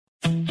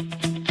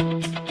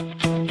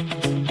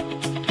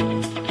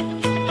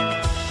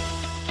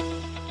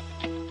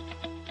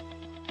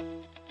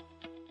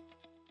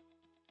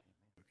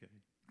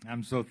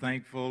I'm so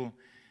thankful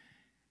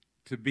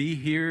to be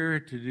here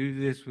to do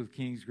this with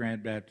King's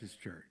Grand Baptist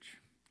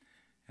Church.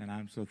 And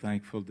I'm so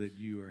thankful that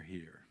you are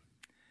here.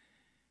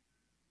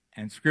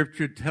 And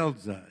Scripture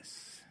tells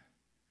us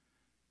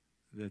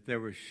that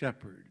there were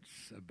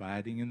shepherds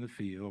abiding in the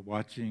field,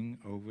 watching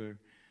over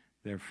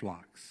their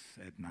flocks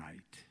at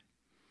night.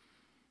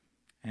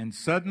 And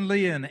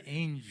suddenly an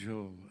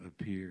angel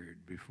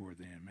appeared before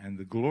them, and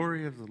the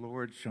glory of the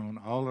Lord shone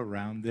all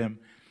around them,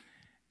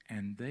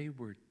 and they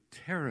were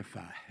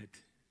terrified.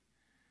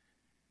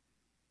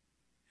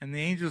 And the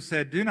angel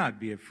said, "Do not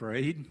be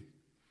afraid,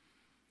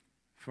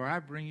 for I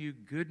bring you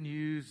good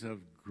news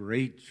of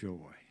great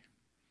joy.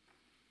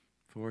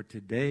 For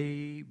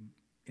today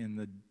in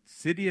the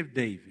city of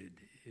David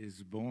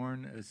is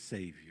born a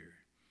Savior.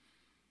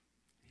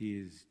 He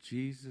is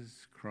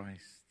Jesus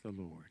Christ the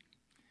Lord."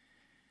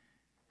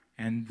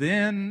 And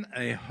then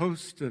a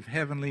host of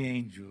heavenly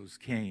angels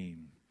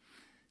came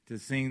to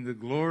sing the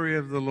glory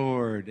of the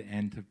Lord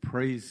and to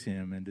praise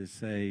him and to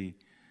say,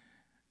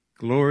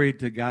 "Glory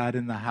to God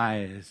in the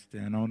highest,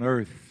 and on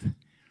earth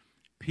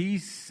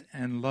peace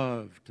and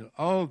love to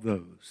all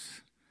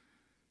those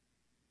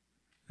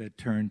that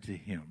turn to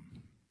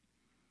him."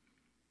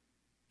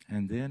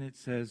 And then it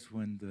says,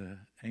 when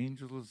the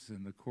angels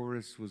and the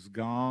chorus was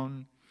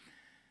gone,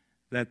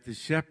 that the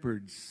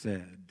shepherds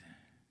said,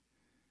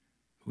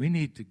 "We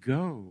need to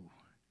go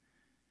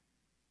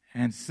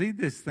and see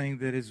this thing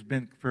that has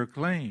been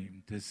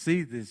proclaimed, to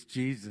see this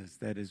Jesus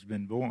that has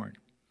been born."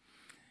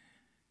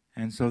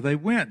 And so they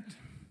went,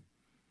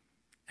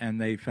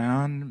 and they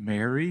found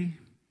Mary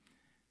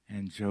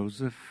and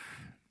Joseph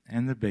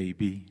and the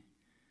baby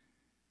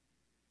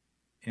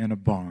in a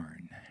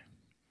barn.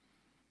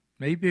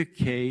 Maybe a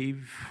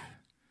cave,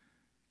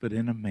 but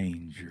in a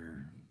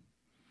manger.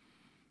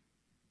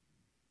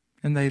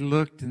 And they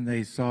looked and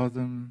they saw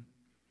them,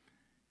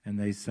 and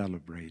they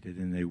celebrated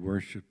and they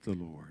worshiped the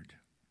Lord.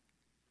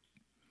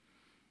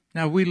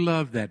 Now, we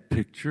love that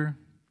picture.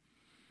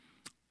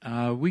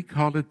 We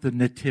call it the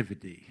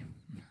nativity.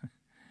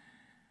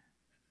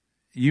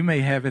 You may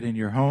have it in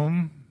your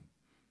home,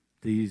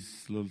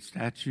 these little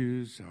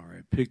statues or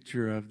a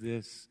picture of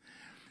this.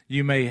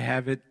 You may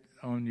have it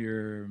on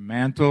your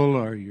mantle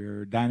or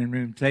your dining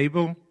room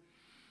table.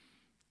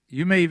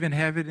 You may even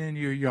have it in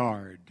your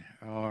yard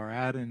or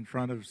out in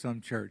front of some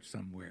church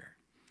somewhere.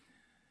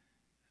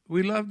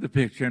 We love the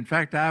picture. In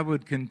fact, I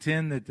would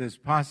contend that there's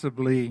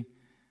possibly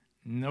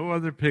no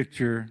other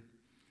picture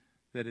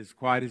that is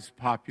quite as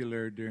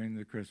popular during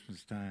the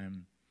Christmas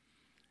time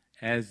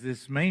as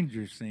this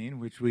manger scene,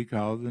 which we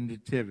call the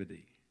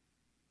nativity.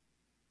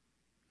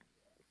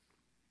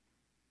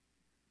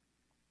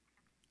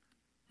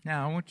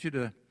 Now, I want you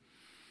to,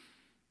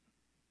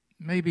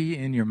 maybe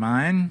in your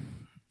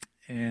mind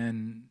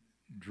and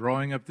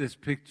drawing up this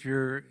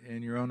picture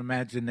in your own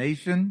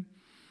imagination,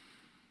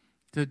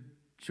 to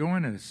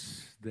join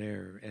us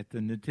there at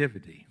the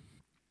nativity.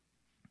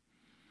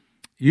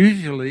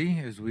 Usually,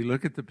 as we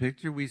look at the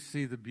picture, we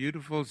see the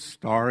beautiful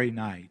starry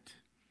night.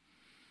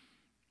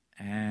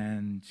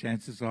 And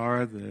chances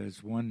are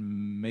there's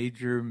one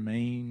major,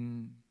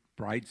 main,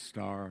 bright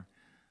star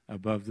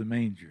above the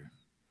manger.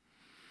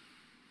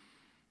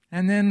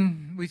 And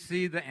then we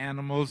see the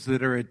animals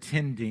that are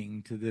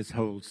attending to this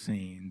whole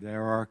scene.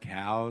 There are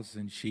cows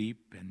and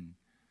sheep and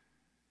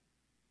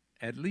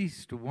at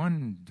least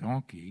one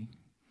donkey.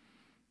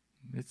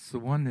 It's the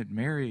one that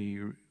Mary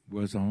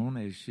was on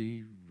as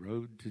she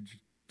rode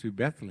to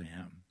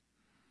Bethlehem.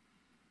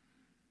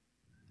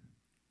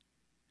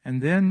 And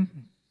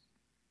then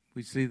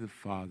we see the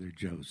father,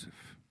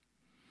 Joseph.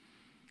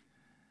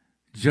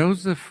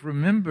 Joseph,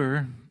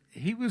 remember,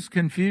 he was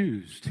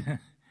confused.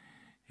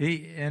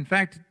 In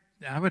fact,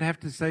 I would have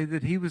to say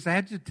that he was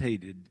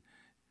agitated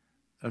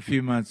a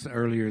few months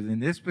earlier than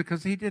this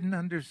because he didn't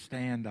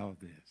understand all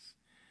this.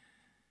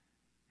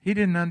 He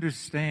didn't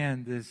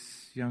understand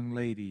this young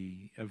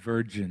lady, a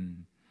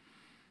virgin,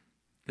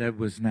 that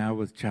was now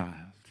with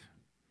child.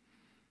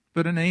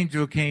 But an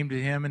angel came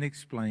to him and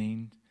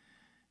explained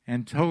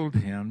and told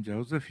him,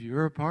 "Joseph,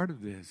 you're a part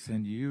of this,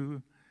 and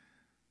you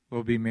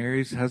will be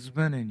Mary's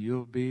husband, and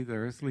you'll be the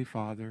earthly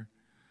father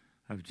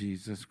of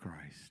Jesus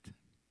Christ."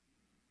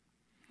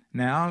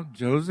 Now,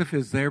 Joseph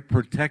is there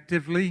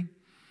protectively,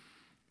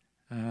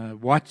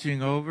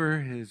 watching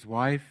over his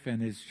wife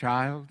and his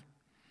child.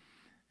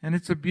 And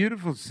it's a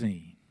beautiful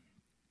scene,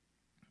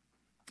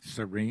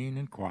 serene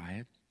and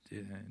quiet.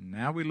 And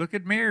now we look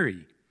at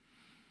Mary,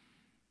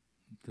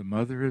 the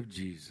mother of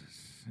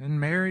Jesus. And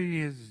Mary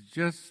has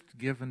just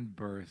given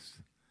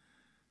birth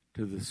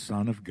to the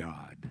Son of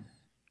God.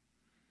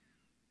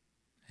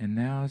 And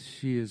now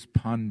she is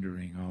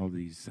pondering all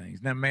these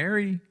things. Now,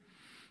 Mary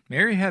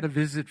had a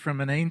visit from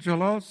an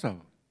angel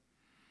also.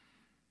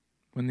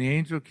 When the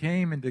angel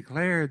came and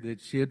declared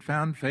that she had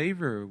found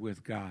favor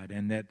with God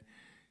and that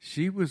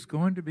she was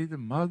going to be the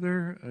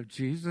mother of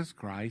Jesus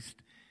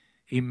Christ,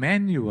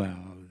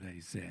 Emmanuel, they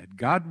said,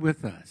 God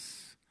with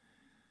us.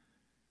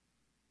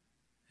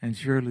 And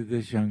surely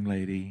this young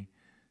lady,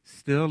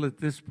 still at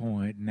this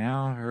point,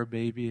 now her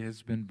baby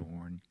has been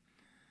born,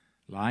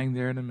 lying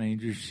there in a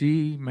manger.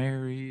 She,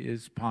 Mary,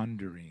 is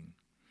pondering,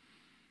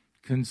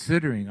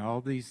 considering all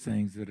these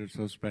things that are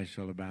so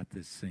special about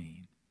this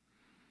scene.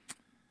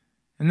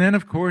 And then,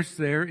 of course,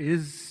 there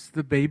is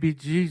the baby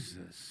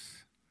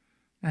Jesus.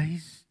 Now,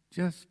 he's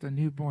just a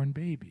newborn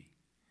baby.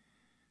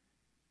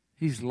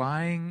 He's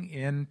lying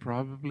in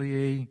probably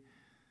a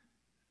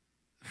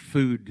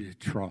food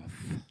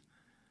trough,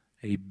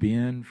 a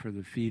bin for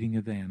the feeding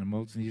of the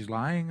animals. And he's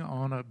lying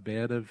on a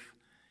bed of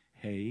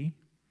hay.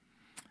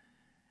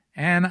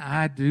 And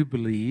I do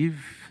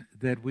believe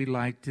that we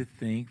like to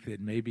think that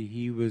maybe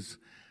he was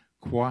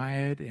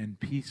quiet and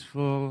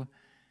peaceful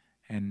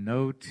and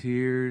no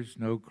tears,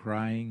 no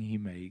crying he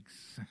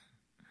makes.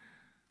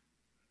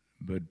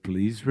 But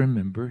please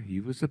remember, he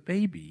was a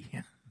baby.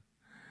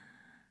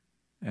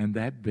 And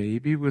that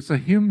baby was a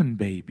human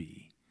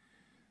baby.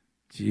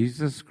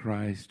 Jesus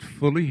Christ,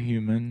 fully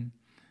human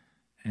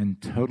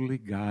and totally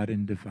God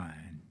and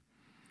divine.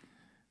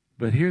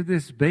 But here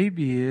this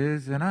baby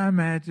is, and I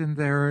imagine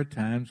there are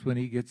times when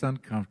he gets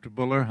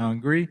uncomfortable or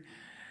hungry,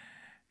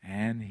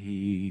 and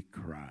he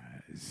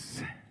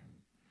cries.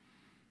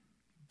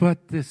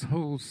 But this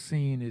whole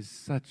scene is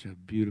such a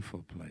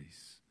beautiful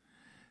place,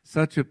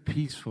 such a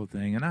peaceful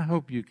thing, and I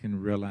hope you can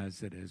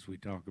realize it as we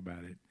talk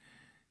about it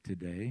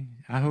today.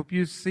 I hope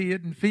you see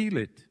it and feel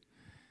it,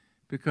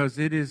 because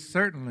it is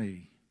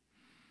certainly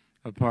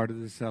a part of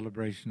the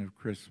celebration of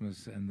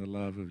Christmas and the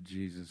love of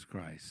Jesus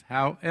Christ.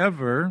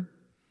 However,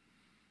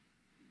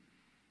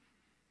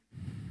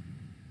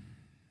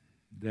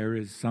 there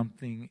is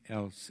something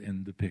else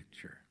in the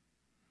picture.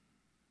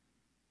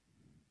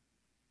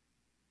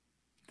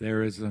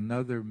 There is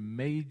another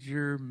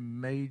major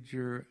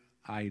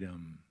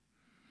item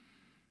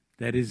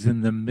that is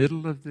in the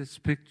middle of this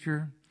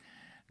picture,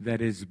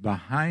 that is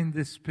behind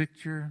this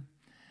picture,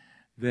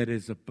 that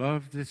is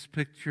above this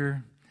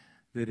picture,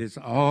 that is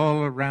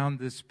all around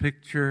this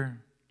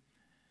picture.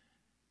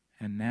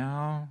 And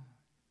now,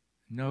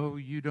 no,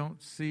 you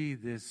don't see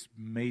this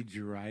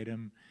major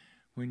item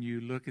when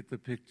you look at the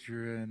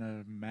picture in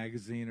a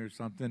magazine or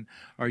something,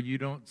 or you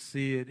don't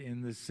see it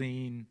in the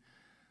scene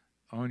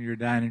on your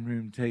dining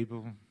room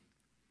table.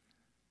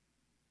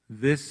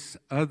 This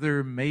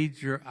other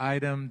major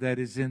item that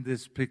is in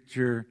this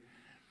picture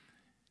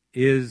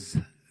is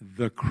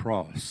the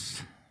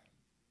cross.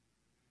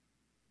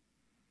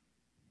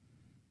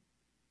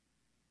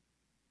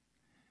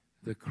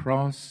 The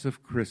cross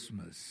of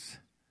Christmas.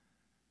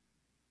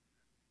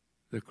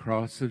 The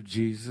cross of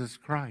Jesus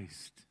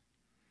Christ.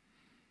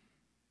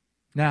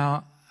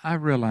 Now, I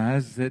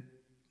realize that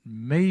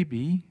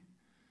maybe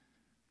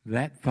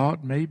that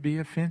thought may be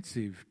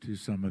offensive to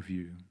some of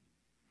you,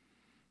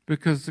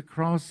 because the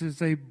cross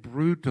is a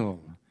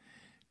brutal,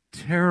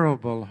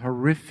 terrible,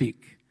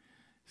 horrific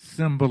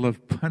symbol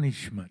of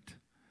punishment,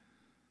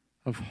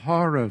 of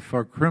horror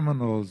for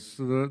criminals,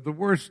 the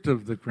worst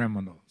of the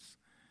criminals,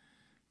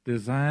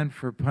 designed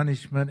for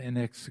punishment and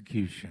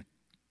execution.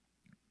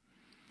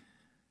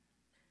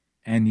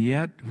 And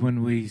yet,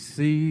 when we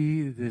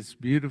see this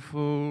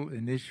beautiful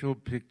initial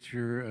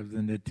picture of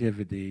the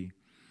Nativity,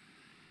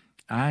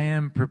 I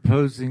am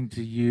proposing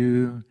to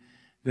you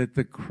that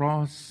the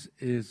cross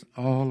is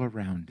all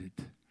around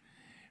it,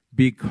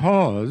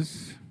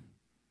 because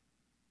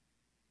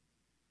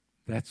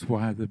that's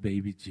why the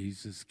baby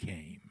Jesus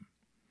came.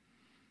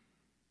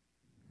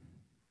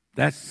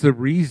 That's the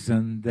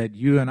reason that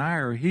you and I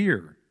are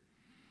here.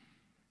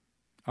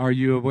 Are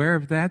you aware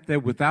of that?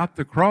 That without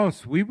the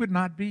cross, we would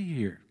not be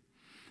here.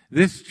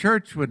 This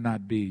church would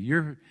not be.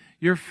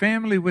 Your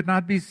family would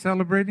not be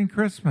celebrating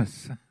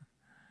Christmas.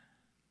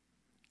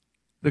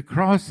 The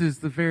cross is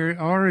the very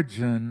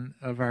origin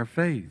of our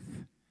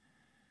faith.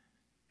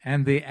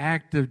 And the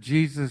act of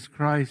Jesus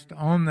Christ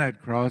on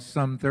that cross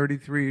some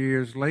 33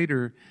 years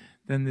later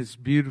than this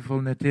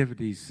beautiful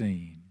nativity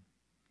scene.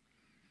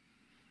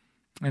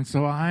 And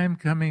so I'm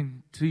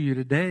coming to you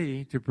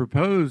today to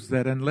propose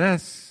that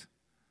unless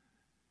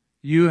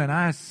you and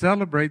I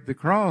celebrate the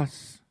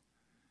cross,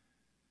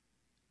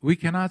 we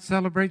cannot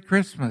celebrate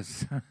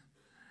Christmas.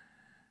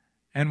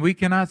 And we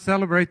cannot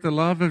celebrate the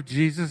love of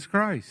Jesus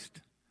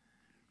Christ.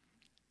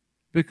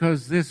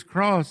 Because this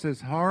cross,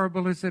 as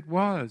horrible as it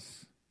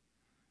was,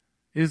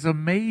 is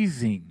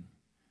amazing.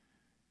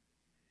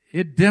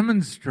 It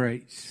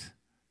demonstrates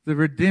the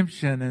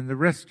redemption and the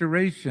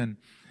restoration,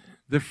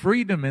 the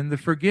freedom and the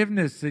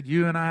forgiveness that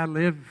you and I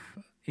live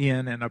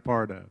in and a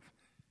part of.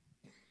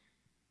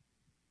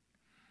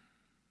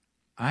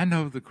 I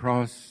know the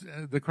cross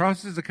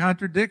is a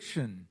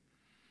contradiction.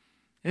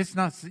 It's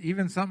not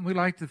even something we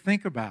like to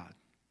think about.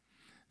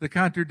 The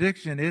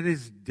contradiction, it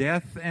is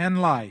death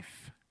and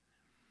life.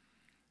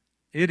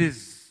 It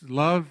is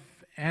love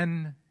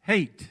and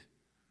hate.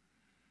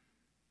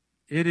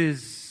 It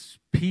is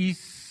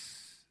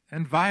peace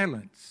and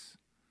violence.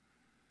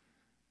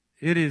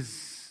 It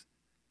is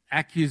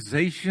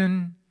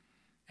accusation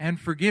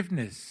and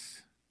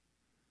forgiveness.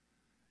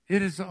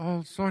 It is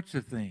all sorts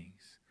of things.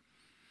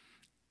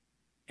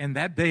 In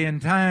that day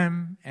and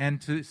time,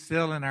 and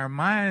still in our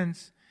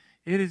minds,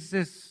 it is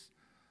this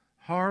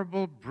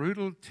horrible,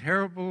 brutal,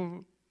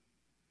 terrible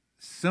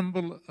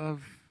symbol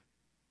of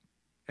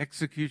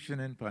execution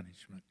and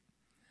punishment.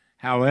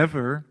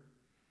 However,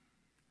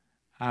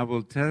 I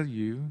will tell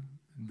you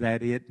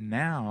that it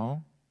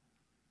now,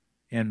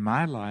 in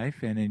my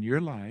life and in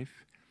your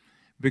life,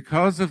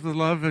 because of the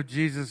love of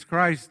Jesus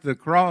Christ, the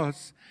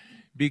cross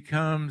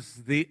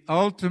becomes the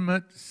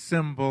ultimate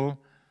symbol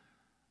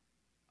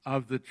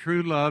of the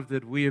true love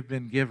that we have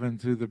been given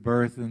through the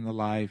birth and the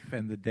life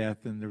and the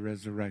death and the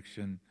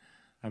resurrection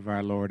of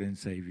our Lord and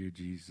Savior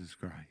Jesus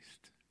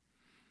Christ.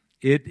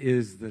 It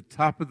is the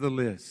top of the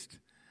list.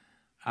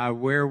 I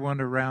wear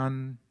one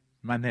around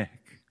my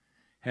neck,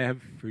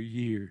 have for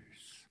years.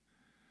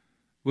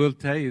 Will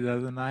tell you the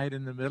other night,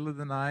 in the middle of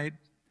the night,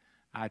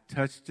 I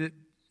touched it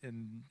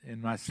in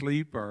my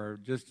sleep or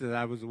just as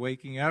I was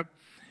waking up,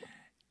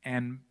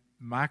 and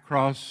my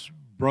cross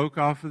broke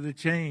off of the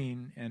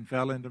chain and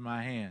fell into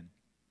my hand.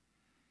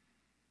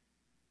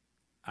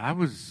 I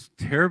was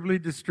terribly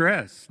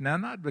distressed. Now,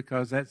 not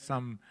because that's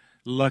some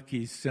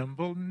lucky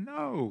symbol,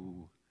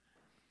 no.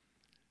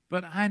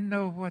 But I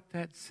know what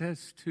that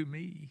says to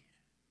me.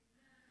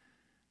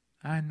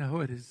 I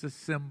know it is a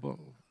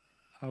symbol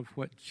of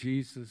what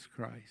Jesus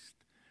Christ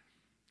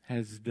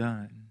has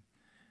done.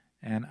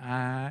 And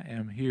I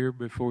am here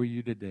before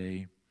you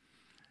today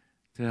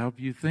to help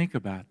you think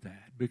about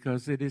that,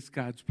 because it is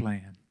God's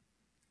plan,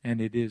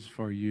 and it is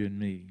for you and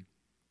me.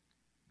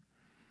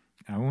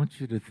 I want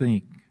you to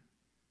think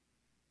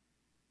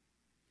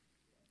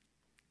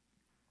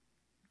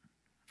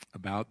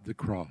about the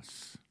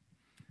cross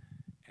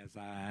as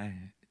I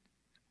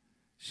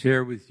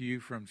share with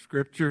you from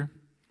Scripture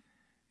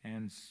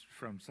and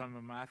from some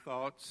of my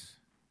thoughts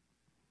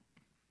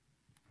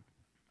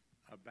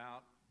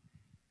about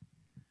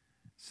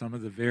some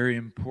of the very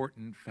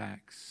important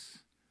facts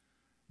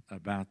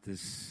about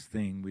this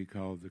thing we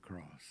call the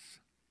cross.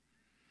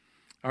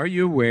 Are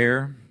you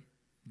aware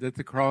that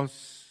the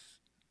cross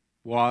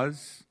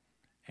was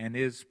and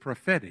is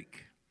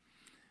prophetic?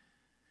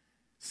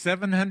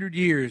 700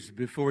 years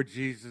before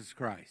Jesus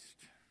Christ,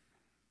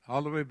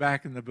 all the way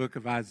back in the book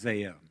of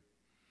Isaiah,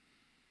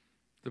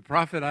 the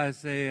prophet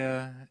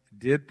Isaiah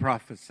did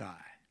prophesy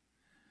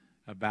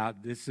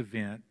about this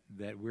event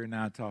that we're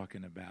now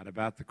talking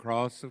about the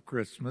cross of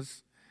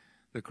Christmas,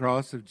 the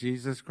cross of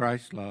Jesus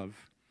Christ's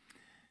love.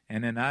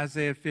 And in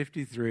Isaiah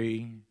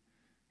 53,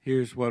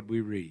 here's what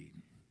we read.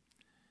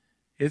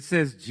 It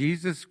says,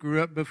 Jesus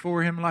grew up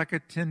before him like a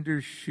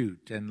tender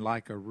shoot and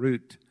like a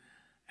root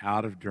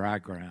out of dry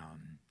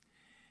ground.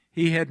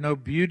 He had no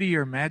beauty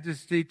or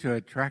majesty to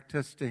attract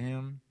us to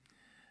him,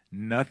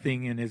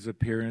 nothing in his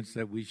appearance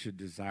that we should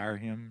desire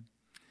him.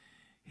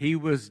 He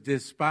was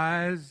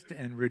despised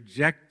and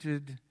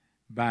rejected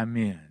by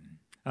men,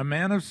 a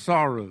man of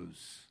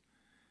sorrows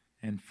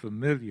and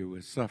familiar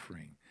with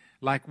suffering,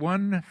 like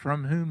one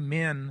from whom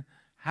men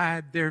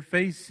hide their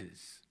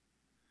faces.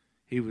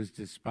 He was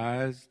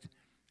despised,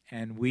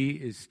 and we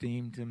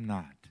esteemed him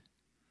not.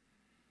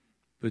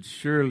 But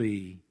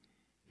surely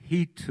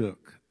he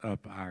took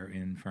up our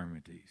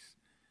infirmities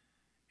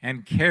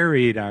and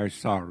carried our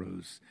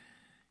sorrows.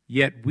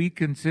 Yet we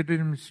considered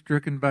him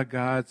stricken by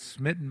God,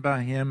 smitten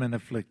by him, and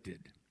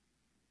afflicted.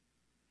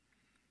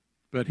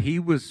 But he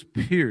was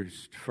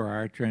pierced for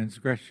our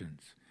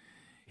transgressions.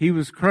 He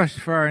was crushed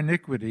for our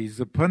iniquities.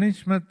 The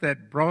punishment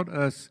that brought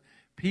us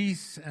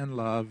peace and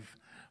love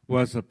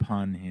was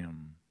upon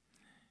him,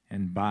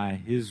 and by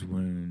his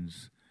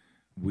wounds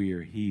we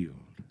are healed.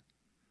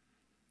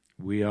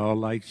 We all,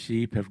 like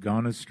sheep, have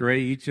gone astray.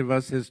 Each of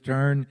us has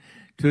turned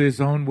to his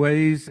own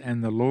ways,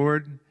 and the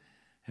Lord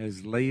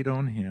has laid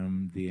on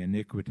him the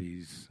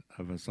iniquities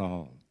of us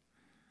all.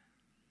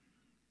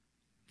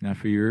 Now,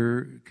 for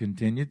your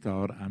continued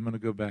thought, I'm going to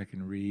go back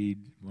and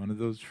read one of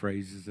those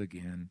phrases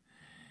again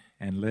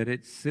and let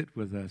it sit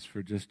with us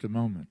for just a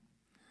moment.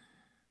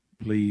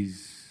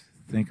 Please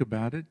think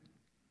about it,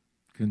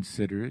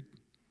 consider it,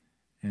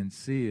 and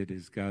see it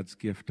as God's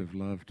gift of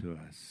love to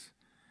us.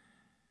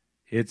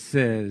 It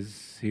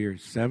says here,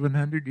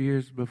 700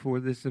 years before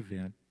this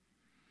event,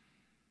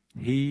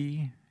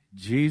 he,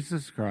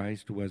 Jesus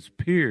Christ, was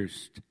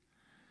pierced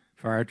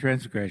for our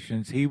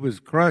transgressions. He was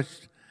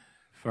crushed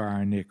for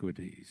our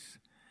iniquities.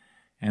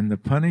 And the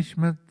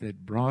punishment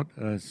that brought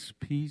us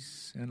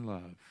peace and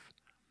love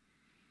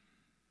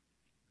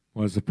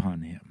was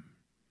upon him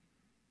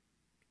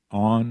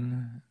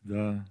on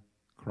the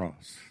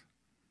cross.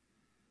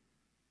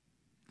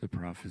 The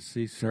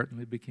prophecy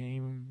certainly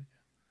became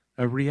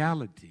a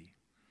reality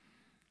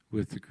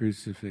with the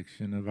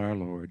crucifixion of our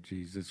Lord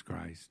Jesus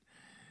Christ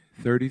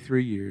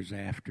 33 years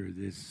after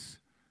this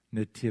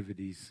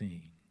nativity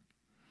scene.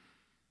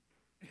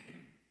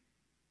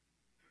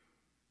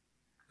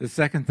 The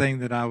second thing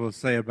that I will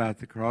say about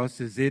the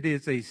cross is it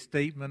is a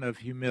statement of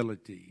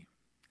humility.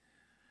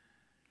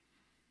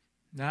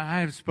 Now, I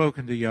have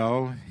spoken to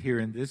y'all here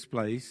in this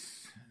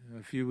place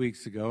a few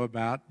weeks ago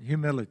about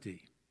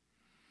humility.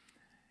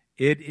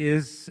 It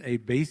is a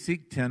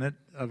basic tenet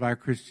of our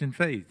Christian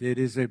faith. It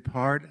is a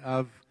part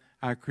of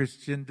our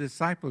Christian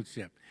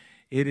discipleship.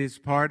 It is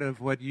part of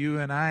what you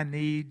and I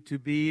need to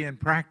be and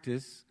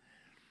practice.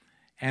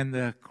 And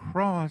the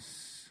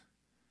cross,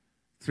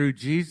 through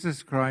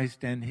Jesus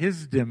Christ and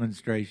his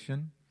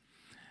demonstration,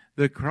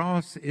 the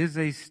cross is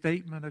a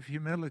statement of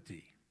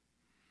humility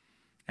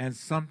and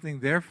something,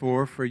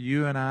 therefore, for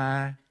you and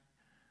I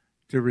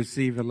to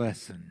receive a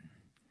lesson.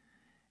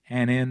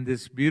 And in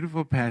this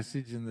beautiful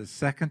passage in the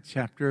 2nd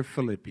chapter of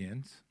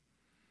Philippians,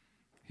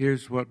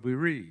 here's what we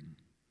read.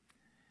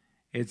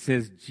 It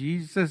says,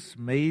 Jesus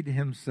made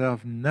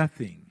himself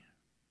nothing,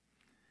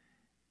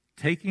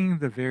 taking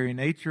the very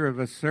nature of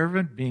a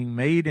servant, being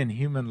made in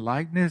human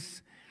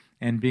likeness,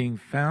 and being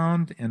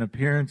found in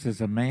appearance as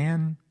a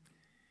man,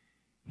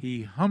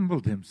 he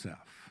humbled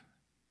himself.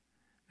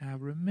 Now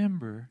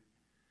remember,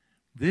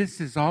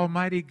 this is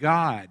Almighty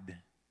God,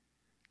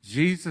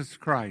 Jesus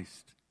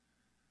Christ,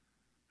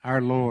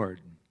 our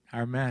Lord,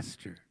 our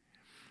Master.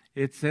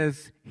 It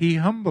says he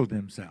humbled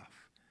himself.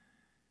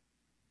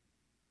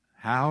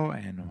 How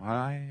and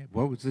why?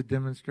 What was the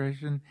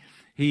demonstration?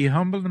 He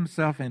humbled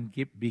himself and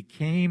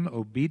became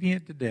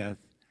obedient to death,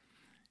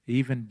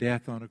 even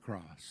death on a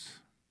cross.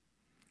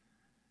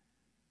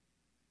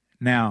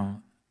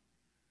 Now,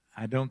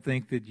 I don't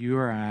think that you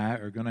or I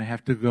are going to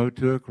have to go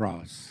to a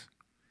cross.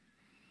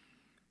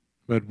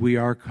 But we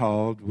are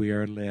called, we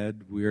are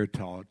led, we are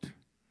taught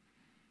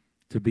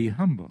to be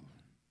humble,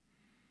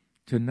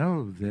 to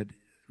know that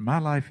my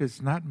life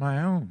is not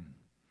my own,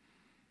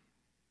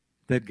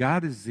 that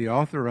God is the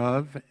author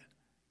of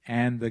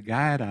and the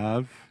guide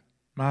of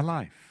my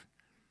life.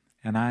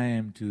 And I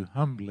am to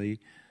humbly,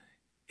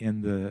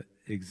 in the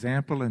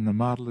example and the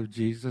model of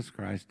Jesus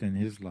Christ and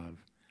his love,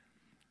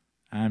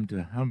 I am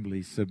to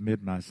humbly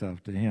submit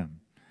myself to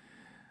him.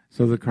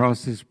 So the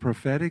cross is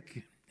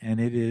prophetic, and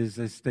it is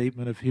a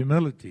statement of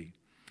humility.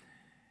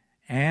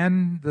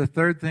 And the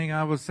third thing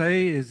I will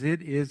say is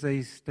it is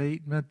a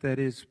statement that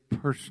is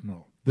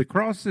personal. The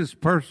cross is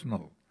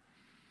personal.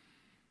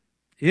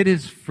 It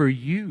is for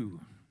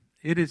you.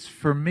 It is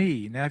for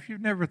me. Now, if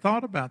you've never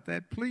thought about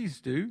that, please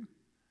do.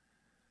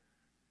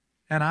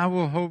 And I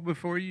will hold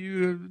before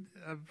you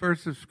a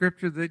verse of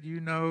Scripture that you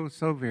know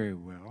so very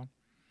well.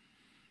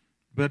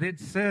 But it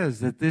says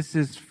that this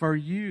is for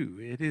you.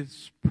 It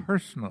is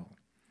personal.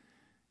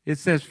 It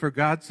says, for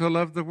God so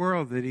loved the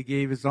world that he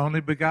gave his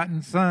only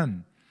begotten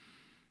Son,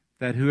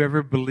 that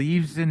whoever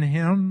believes in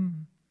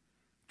him,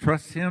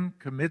 trusts him,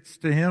 commits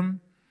to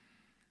him,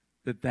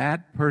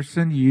 that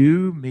person,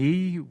 you,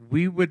 me,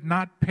 we would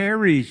not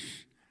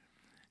perish.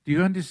 Do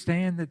you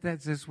understand that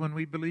that says when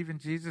we believe in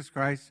Jesus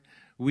Christ,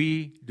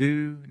 we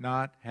do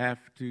not have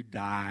to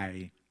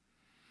die?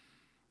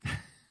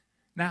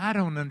 Now, I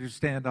don't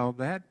understand all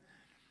that,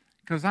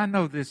 because I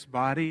know this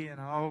body and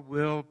all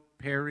will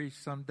perish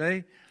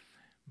someday.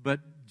 But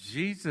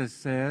Jesus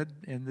said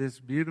in this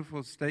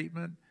beautiful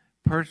statement,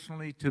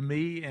 personally to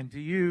me and to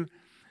you,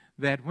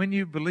 that when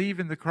you believe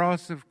in the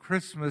cross of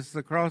Christmas,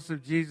 the cross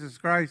of Jesus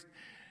Christ,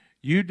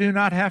 you do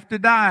not have to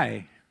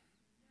die.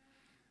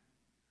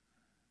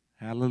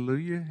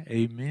 Hallelujah.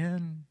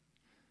 Amen.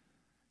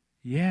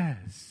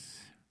 Yes.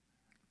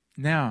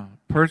 Now,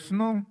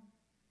 personal,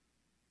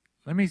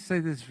 let me say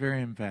this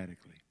very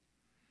emphatically.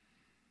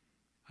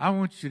 I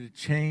want you to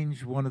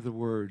change one of the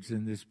words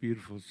in this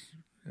beautiful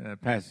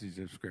passage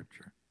of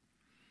Scripture.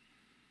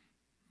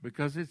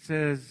 Because it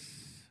says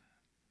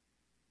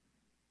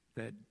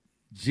that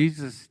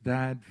Jesus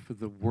died for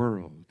the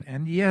world.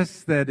 And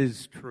yes, that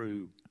is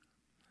true.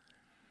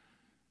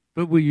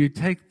 But will you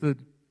take the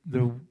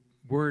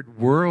word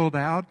world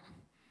out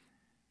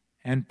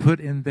and put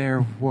in there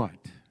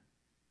what?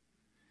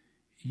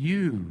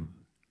 You.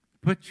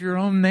 Put your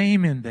own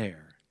name in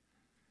there.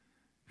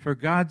 For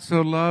God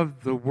so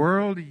loved the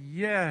world,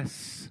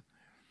 yes.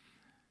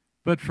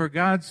 But for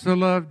God so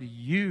loved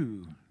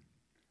you.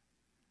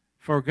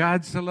 For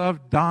God so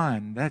loved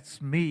Don,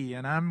 that's me,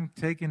 and I'm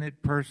taking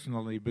it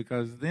personally,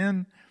 because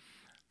then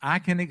I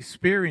can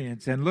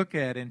experience and look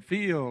at and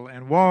feel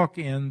and walk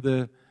in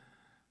the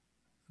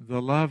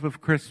love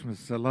of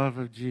Christmas, the love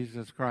of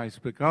Jesus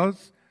Christ,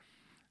 because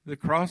the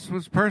cross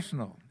was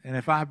personal. And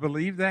if I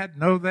believe that,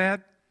 know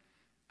that,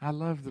 I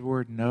love the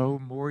word know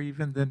more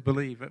even than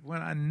believe. But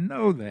when I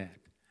know that,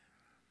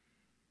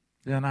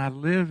 then I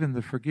live in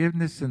the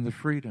forgiveness and the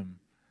freedom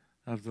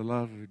of the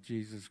love of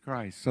Jesus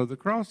Christ. So the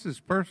cross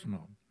is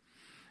personal.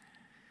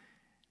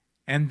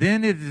 And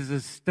then it is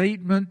a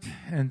statement,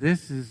 and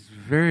this is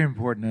very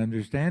important to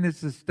understand,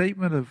 it's a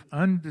statement of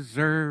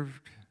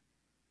undeserved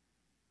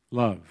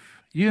love.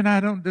 You and I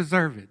don't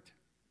deserve it.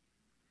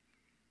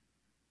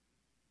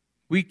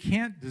 We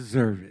can't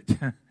deserve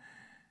it.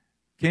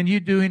 Can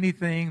you do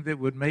anything that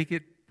would make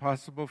it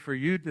possible for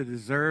you to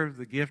deserve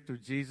the gift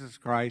of Jesus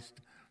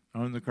Christ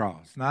on the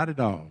cross? Not at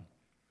all.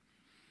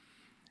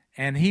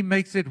 And he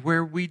makes it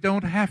where we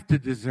don't have to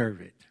deserve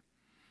it.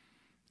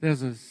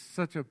 There's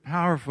such a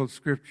powerful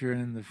scripture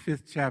in the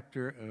 5th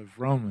chapter of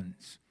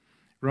Romans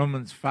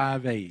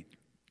 5:8.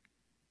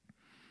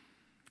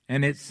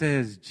 And it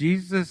says,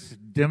 Jesus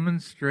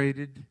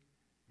demonstrated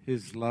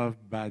his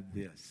love by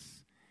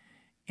this,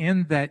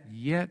 in that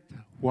yet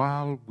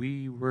while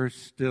we were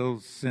still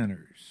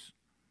sinners,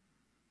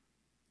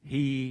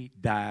 He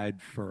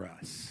died for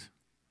us.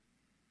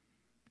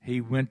 He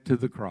went to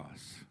the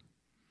cross.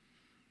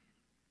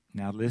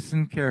 Now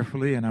listen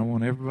carefully, and I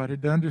want everybody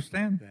to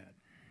understand that.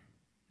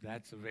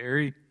 That's a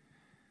very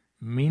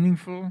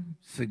meaningful,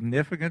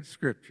 significant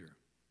scripture.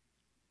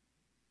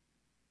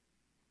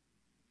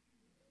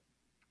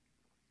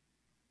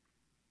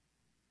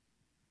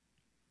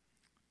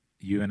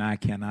 You and I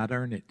cannot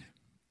earn it.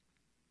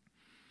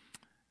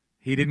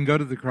 He didn't go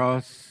to the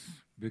cross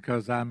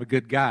because I'm a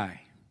good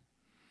guy.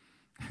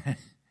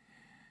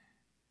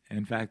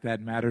 In fact,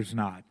 that matters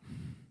not.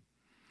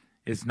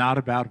 It's not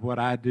about what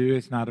I do.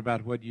 It's not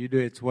about what you do.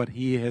 It's what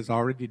he has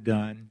already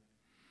done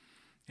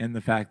in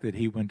the fact that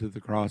he went to the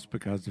cross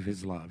because of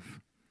his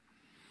love.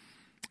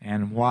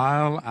 And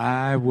while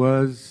I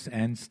was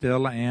and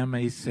still am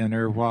a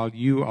sinner, while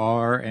you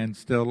are and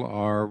still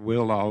are,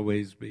 will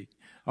always be,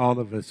 all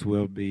of us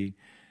will be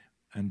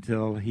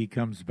until he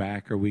comes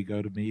back or we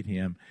go to meet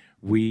him,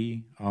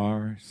 we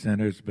are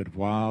sinners. But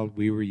while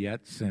we were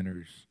yet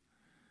sinners,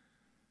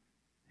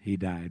 he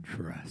died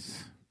for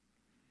us.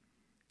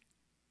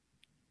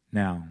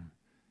 Now,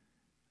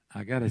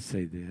 I got to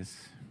say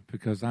this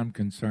because I'm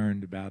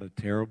concerned about a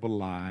terrible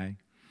lie,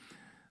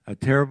 a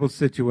terrible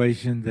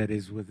situation that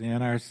is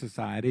within our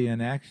society,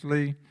 and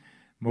actually,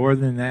 more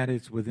than that,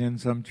 it's within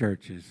some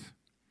churches.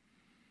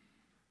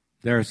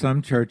 There are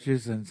some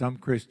churches and some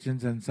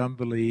Christians and some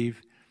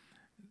believe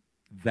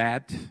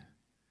that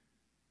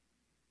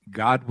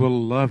God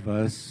will love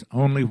us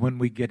only when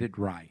we get it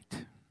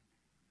right.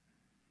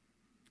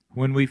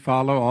 When we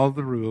follow all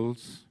the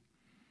rules,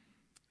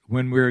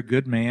 when we're a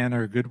good man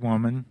or a good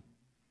woman,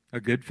 a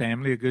good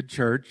family, a good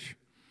church,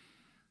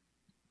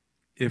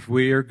 if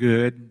we are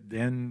good,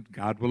 then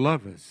God will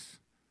love us.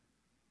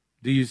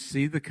 Do you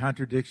see the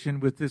contradiction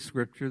with this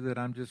scripture that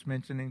I'm just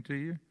mentioning to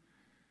you?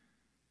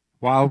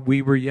 While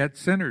we were yet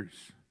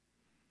sinners,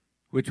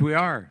 which we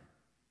are,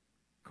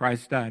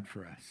 Christ died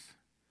for us.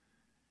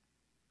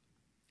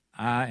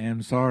 I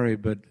am sorry,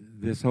 but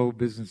this whole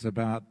business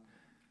about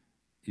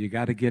you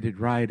got to get it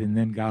right and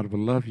then God will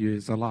love you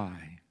is a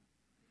lie.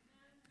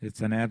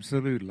 It's an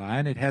absolute lie,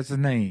 and it has a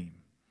name.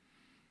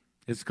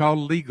 It's called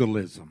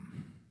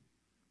legalism.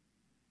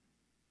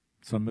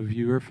 Some of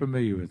you are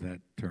familiar with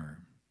that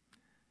term.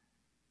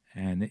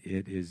 And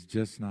it is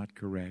just not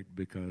correct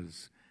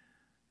because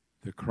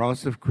the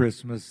cross of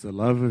Christmas, the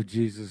love of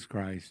Jesus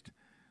Christ,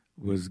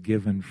 was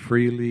given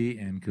freely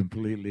and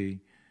completely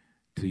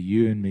to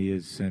you and me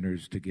as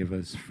sinners to give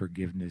us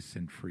forgiveness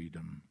and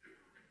freedom.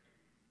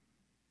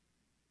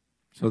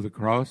 So the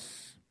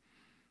cross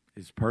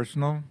is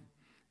personal.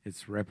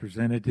 It's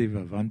representative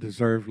of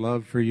undeserved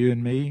love for you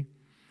and me.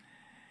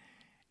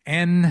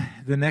 And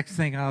the next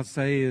thing I'll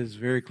say is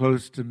very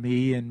close to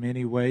me in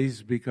many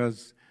ways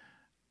because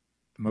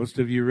most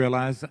of you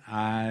realize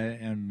I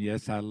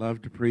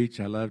love to preach,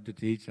 I love to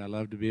teach, I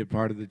love to be a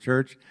part of the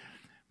church.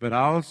 But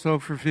I also,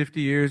 for 50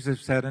 years, have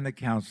sat in a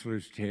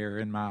counselor's chair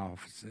in my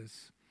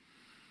offices.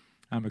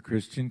 I'm a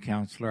Christian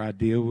counselor. I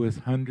deal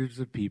with hundreds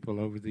of people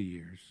over the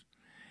years.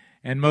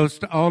 And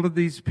most all of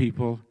these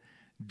people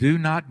do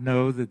not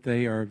know that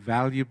they are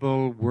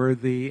valuable,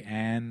 worthy,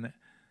 and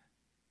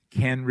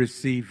can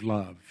receive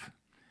love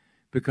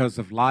because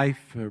of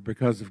life or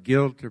because of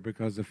guilt or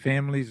because of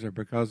families or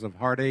because of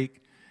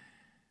heartache.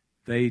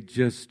 They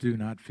just do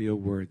not feel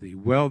worthy.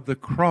 Well, the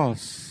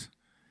cross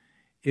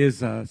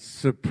is a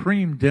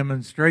supreme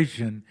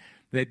demonstration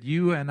that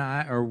you and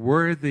I are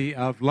worthy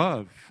of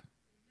love.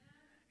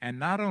 And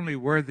not only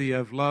worthy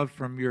of love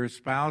from your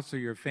spouse or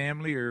your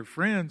family or your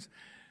friends,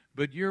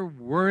 but you're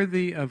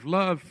worthy of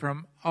love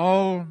from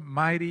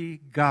Almighty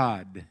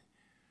God.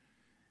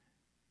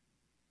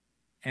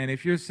 And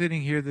if you're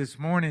sitting here this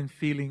morning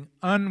feeling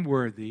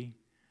unworthy,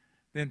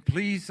 then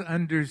please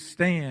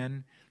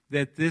understand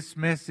that this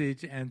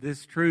message and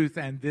this truth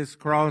and this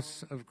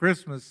cross of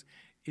Christmas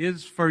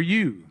is for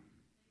you.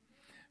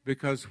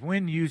 Because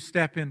when you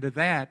step into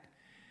that,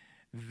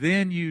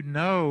 then you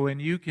know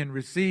and you can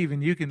receive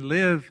and you can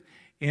live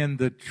in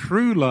the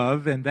true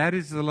love, and that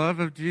is the love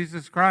of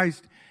Jesus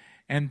Christ.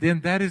 And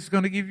then that is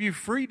going to give you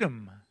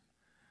freedom.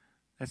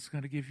 That's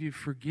going to give you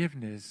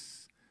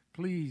forgiveness.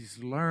 Please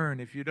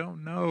learn, if you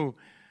don't know,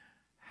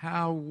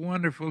 how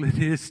wonderful it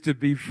is to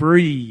be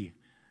free.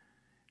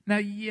 Now,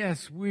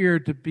 yes, we're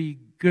to be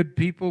good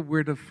people.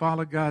 We're to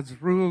follow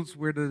God's rules.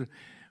 We're to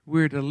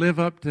live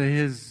up to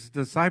his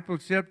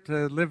discipleship,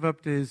 to live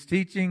up to his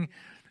teaching.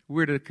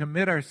 We're to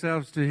commit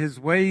ourselves to his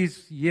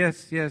ways.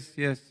 Yes, yes,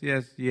 yes,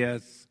 yes,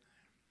 yes.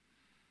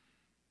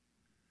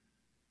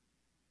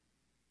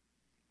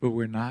 But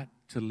we're not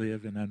to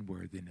live in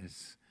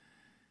unworthiness.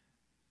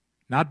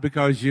 Not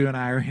because you and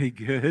I are any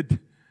good,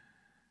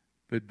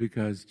 but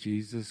because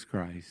Jesus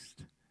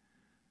Christ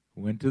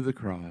went to the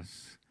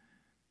cross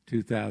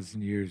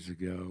 2,000 years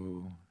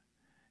ago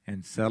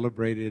and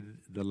celebrated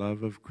the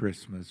love of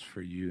Christmas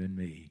for you and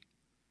me.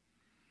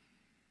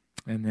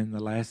 And then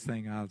the last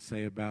thing I'll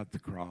say about the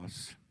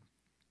cross,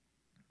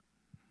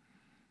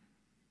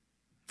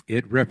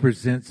 it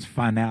represents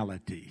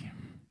finality.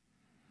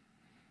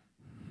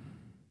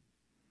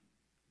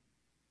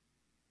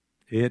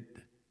 It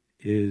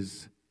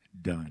is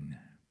done.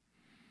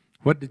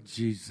 What did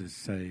Jesus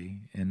say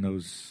in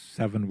those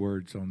 7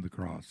 words on the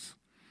cross?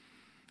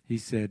 He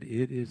said,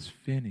 it is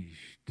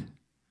finished.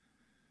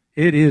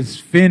 It is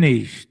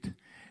finished.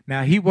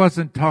 Now, he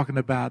wasn't talking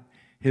about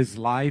his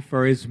life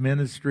or his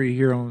ministry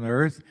here on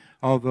earth,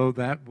 although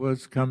that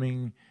was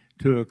coming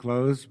to a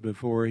close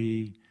before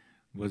he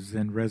was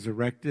then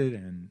resurrected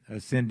and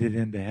ascended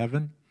into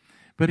heaven.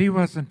 But he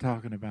wasn't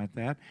talking about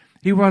that.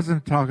 He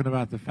wasn't talking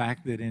about the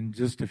fact that in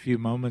just a few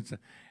moments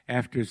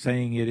after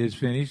saying it is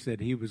finished, that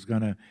he was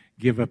going to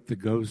give up the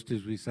ghost,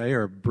 as we say,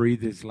 or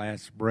breathe his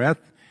last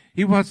breath.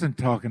 He wasn't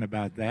talking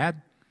about that.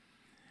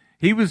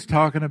 He was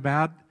talking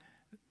about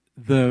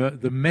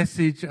the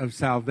message of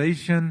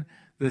salvation,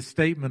 the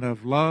statement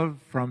of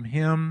love from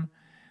him,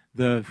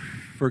 the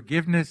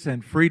forgiveness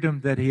and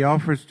freedom that he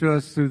offers to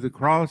us through the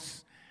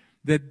cross,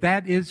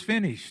 that is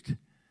finished.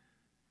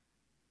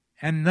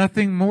 And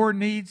nothing more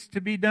needs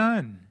to be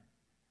done.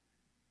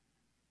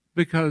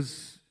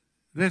 Because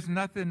there's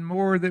nothing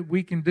more that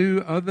we can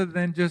do other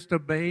than just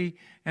obey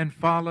and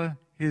follow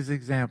his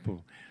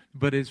example.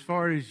 But as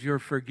far as your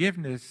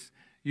forgiveness,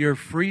 your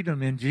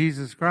freedom in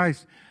Jesus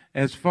Christ,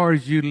 as far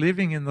as you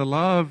living in the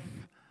love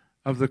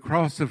of the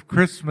cross of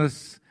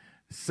Christmas,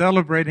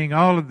 celebrating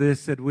all of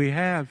this that we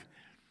have,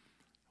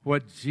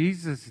 what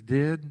Jesus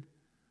did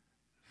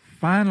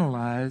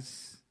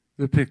finalize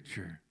the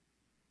picture.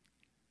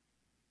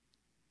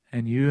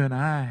 And you and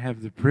I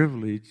have the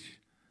privilege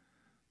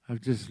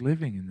of just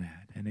living in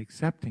that and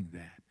accepting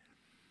that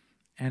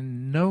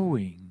and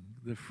knowing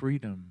the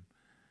freedom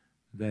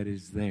that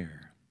is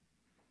there.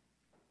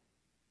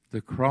 The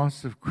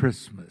cross of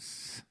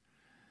Christmas,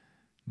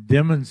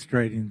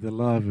 demonstrating the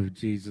love of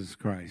Jesus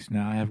Christ.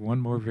 Now, I have one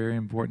more very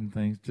important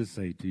thing to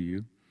say to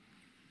you.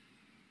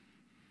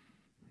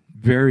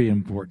 Very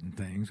important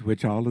things,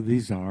 which all of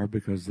these are,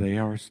 because they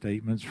are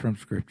statements from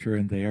Scripture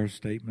and they are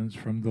statements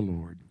from the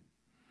Lord.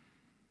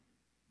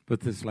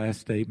 But this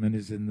last statement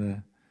is in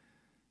the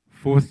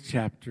 4th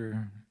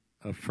chapter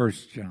of 1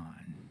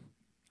 John,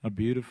 a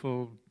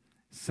beautiful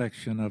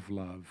section of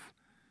love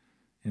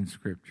in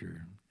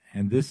Scripture.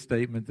 And this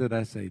statement that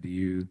I say to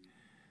you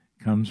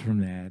comes from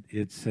that.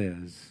 It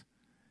says,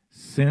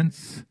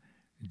 since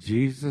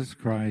Jesus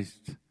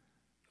Christ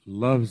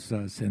loves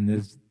us in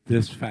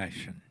this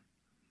fashion,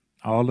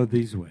 all of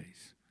these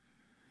ways,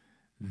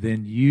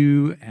 then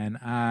you and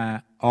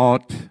I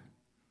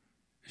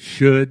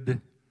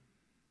should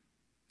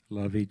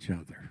love each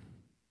other.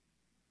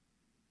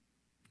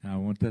 Now, I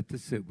want that to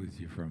sit with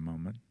you for a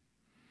moment.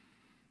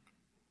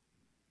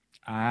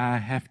 I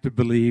have to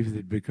believe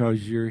that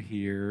because you're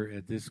here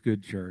at this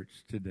good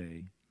church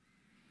today,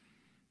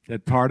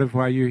 that part of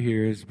why you're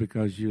here is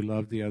because you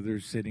love the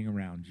others sitting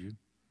around you.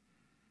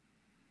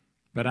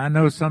 But I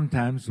know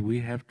sometimes we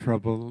have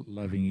trouble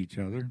loving each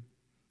other.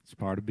 It's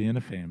part of being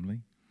a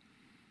family.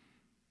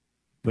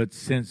 But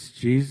since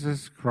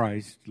Jesus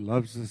Christ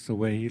loves us the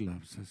way he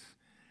loves us,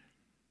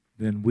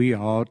 then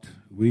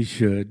we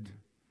should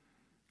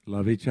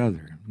love each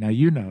other. Now,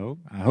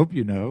 I hope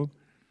you know,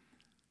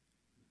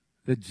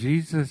 that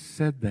Jesus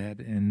said that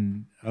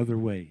in other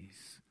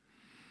ways.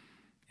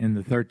 In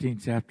the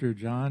 13th chapter of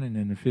John and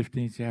in the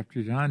 15th chapter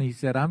of John, he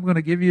said, I'm going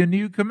to give you a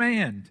new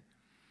command.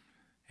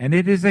 And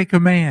it is a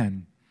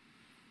command.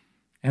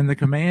 And the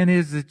command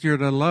is that you're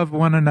to love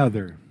one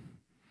another.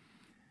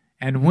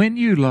 And when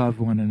you love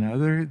one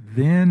another,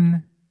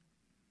 then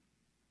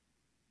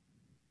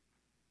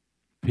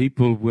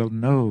people will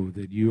know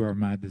that you are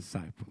my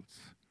disciples.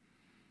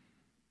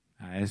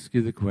 I ask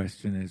you the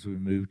question as we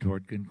move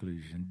toward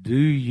conclusion.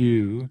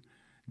 Do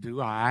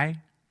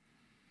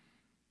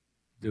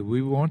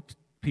we want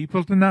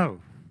people to know?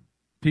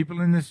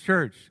 People in this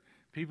church,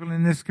 people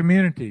in this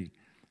community,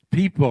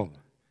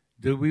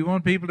 do we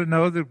want people to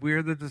know that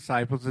we're the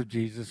disciples of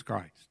Jesus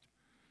Christ?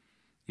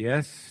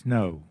 Yes,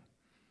 no,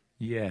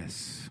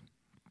 yes.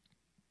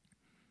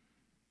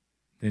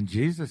 Then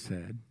Jesus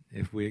said,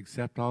 if we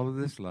accept all of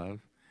this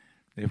love,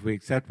 if we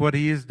accept what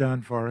he has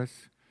done for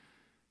us,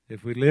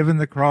 if we live in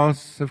the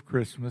cross of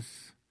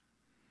Christmas,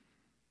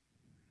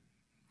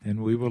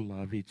 then we will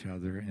love each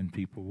other and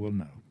people will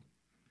know.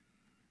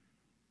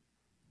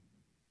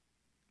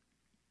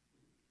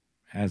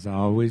 As I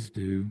always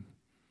do,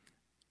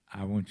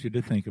 I want you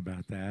to think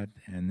about that,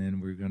 and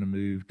then we're going to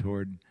move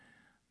toward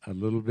a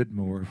little bit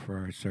more for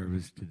our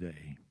service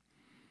today.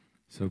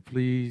 So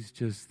please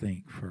just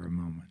think for a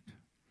moment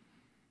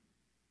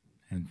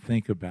and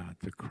think about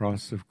the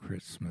cross of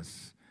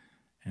Christmas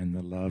and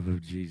the love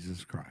of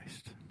Jesus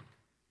Christ.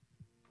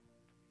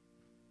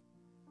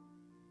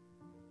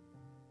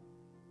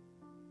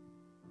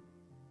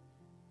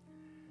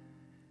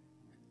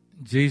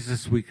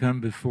 Jesus, we come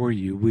before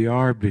you. We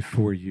are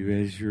before you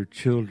as your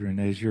children,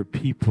 as your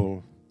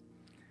people.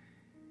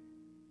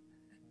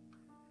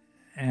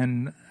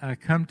 And I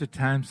come to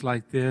times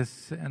like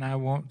this, and I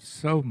want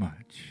so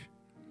much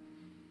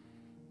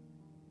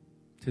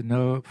to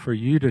know, for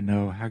you to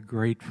know how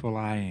grateful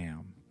I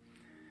am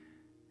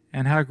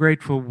and how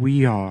grateful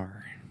we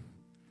are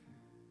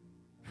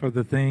for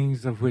the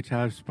things of which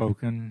I've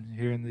spoken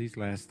here in these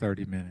last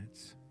 30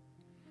 minutes.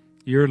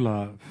 Your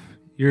love,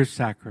 your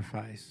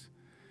sacrifice,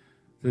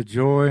 the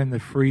joy and the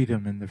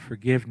freedom and the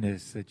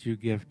forgiveness that you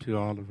give to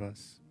all of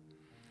us.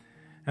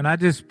 And I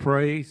just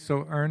pray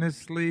so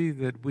earnestly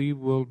that we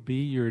will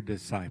be your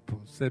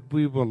disciples, that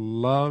we will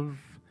love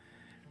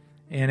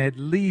in at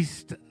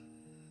least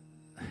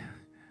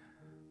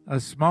a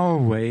small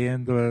way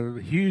and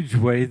the huge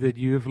way that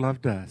you have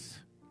loved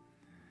us.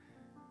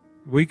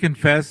 We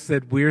confess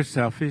that we're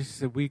selfish,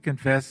 that we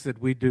confess that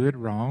we do it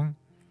wrong.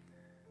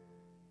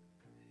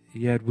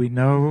 Yet we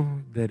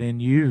know that in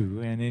you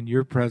and in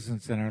your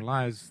presence in our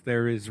lives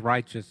there is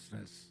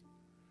righteousness.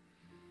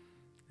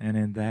 And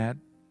in that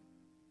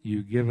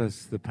you give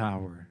us the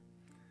power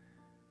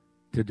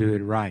to do it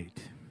right.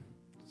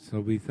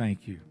 So we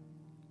thank you.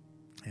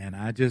 And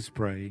I just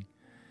pray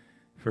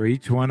for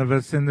each one of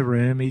us in the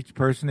room, each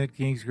person at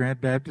Kings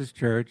Grant Baptist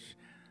Church.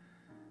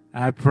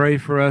 I pray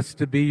for us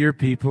to be your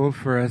people,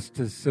 for us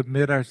to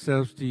submit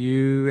ourselves to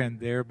you and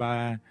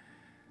thereby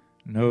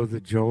know the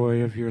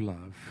joy of your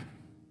love.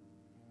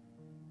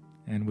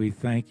 And we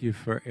thank you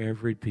for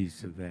every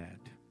piece of that.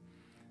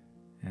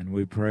 And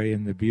we pray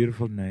in the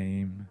beautiful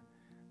name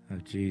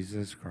of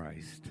Jesus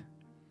Christ.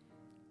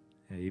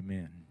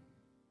 Amen.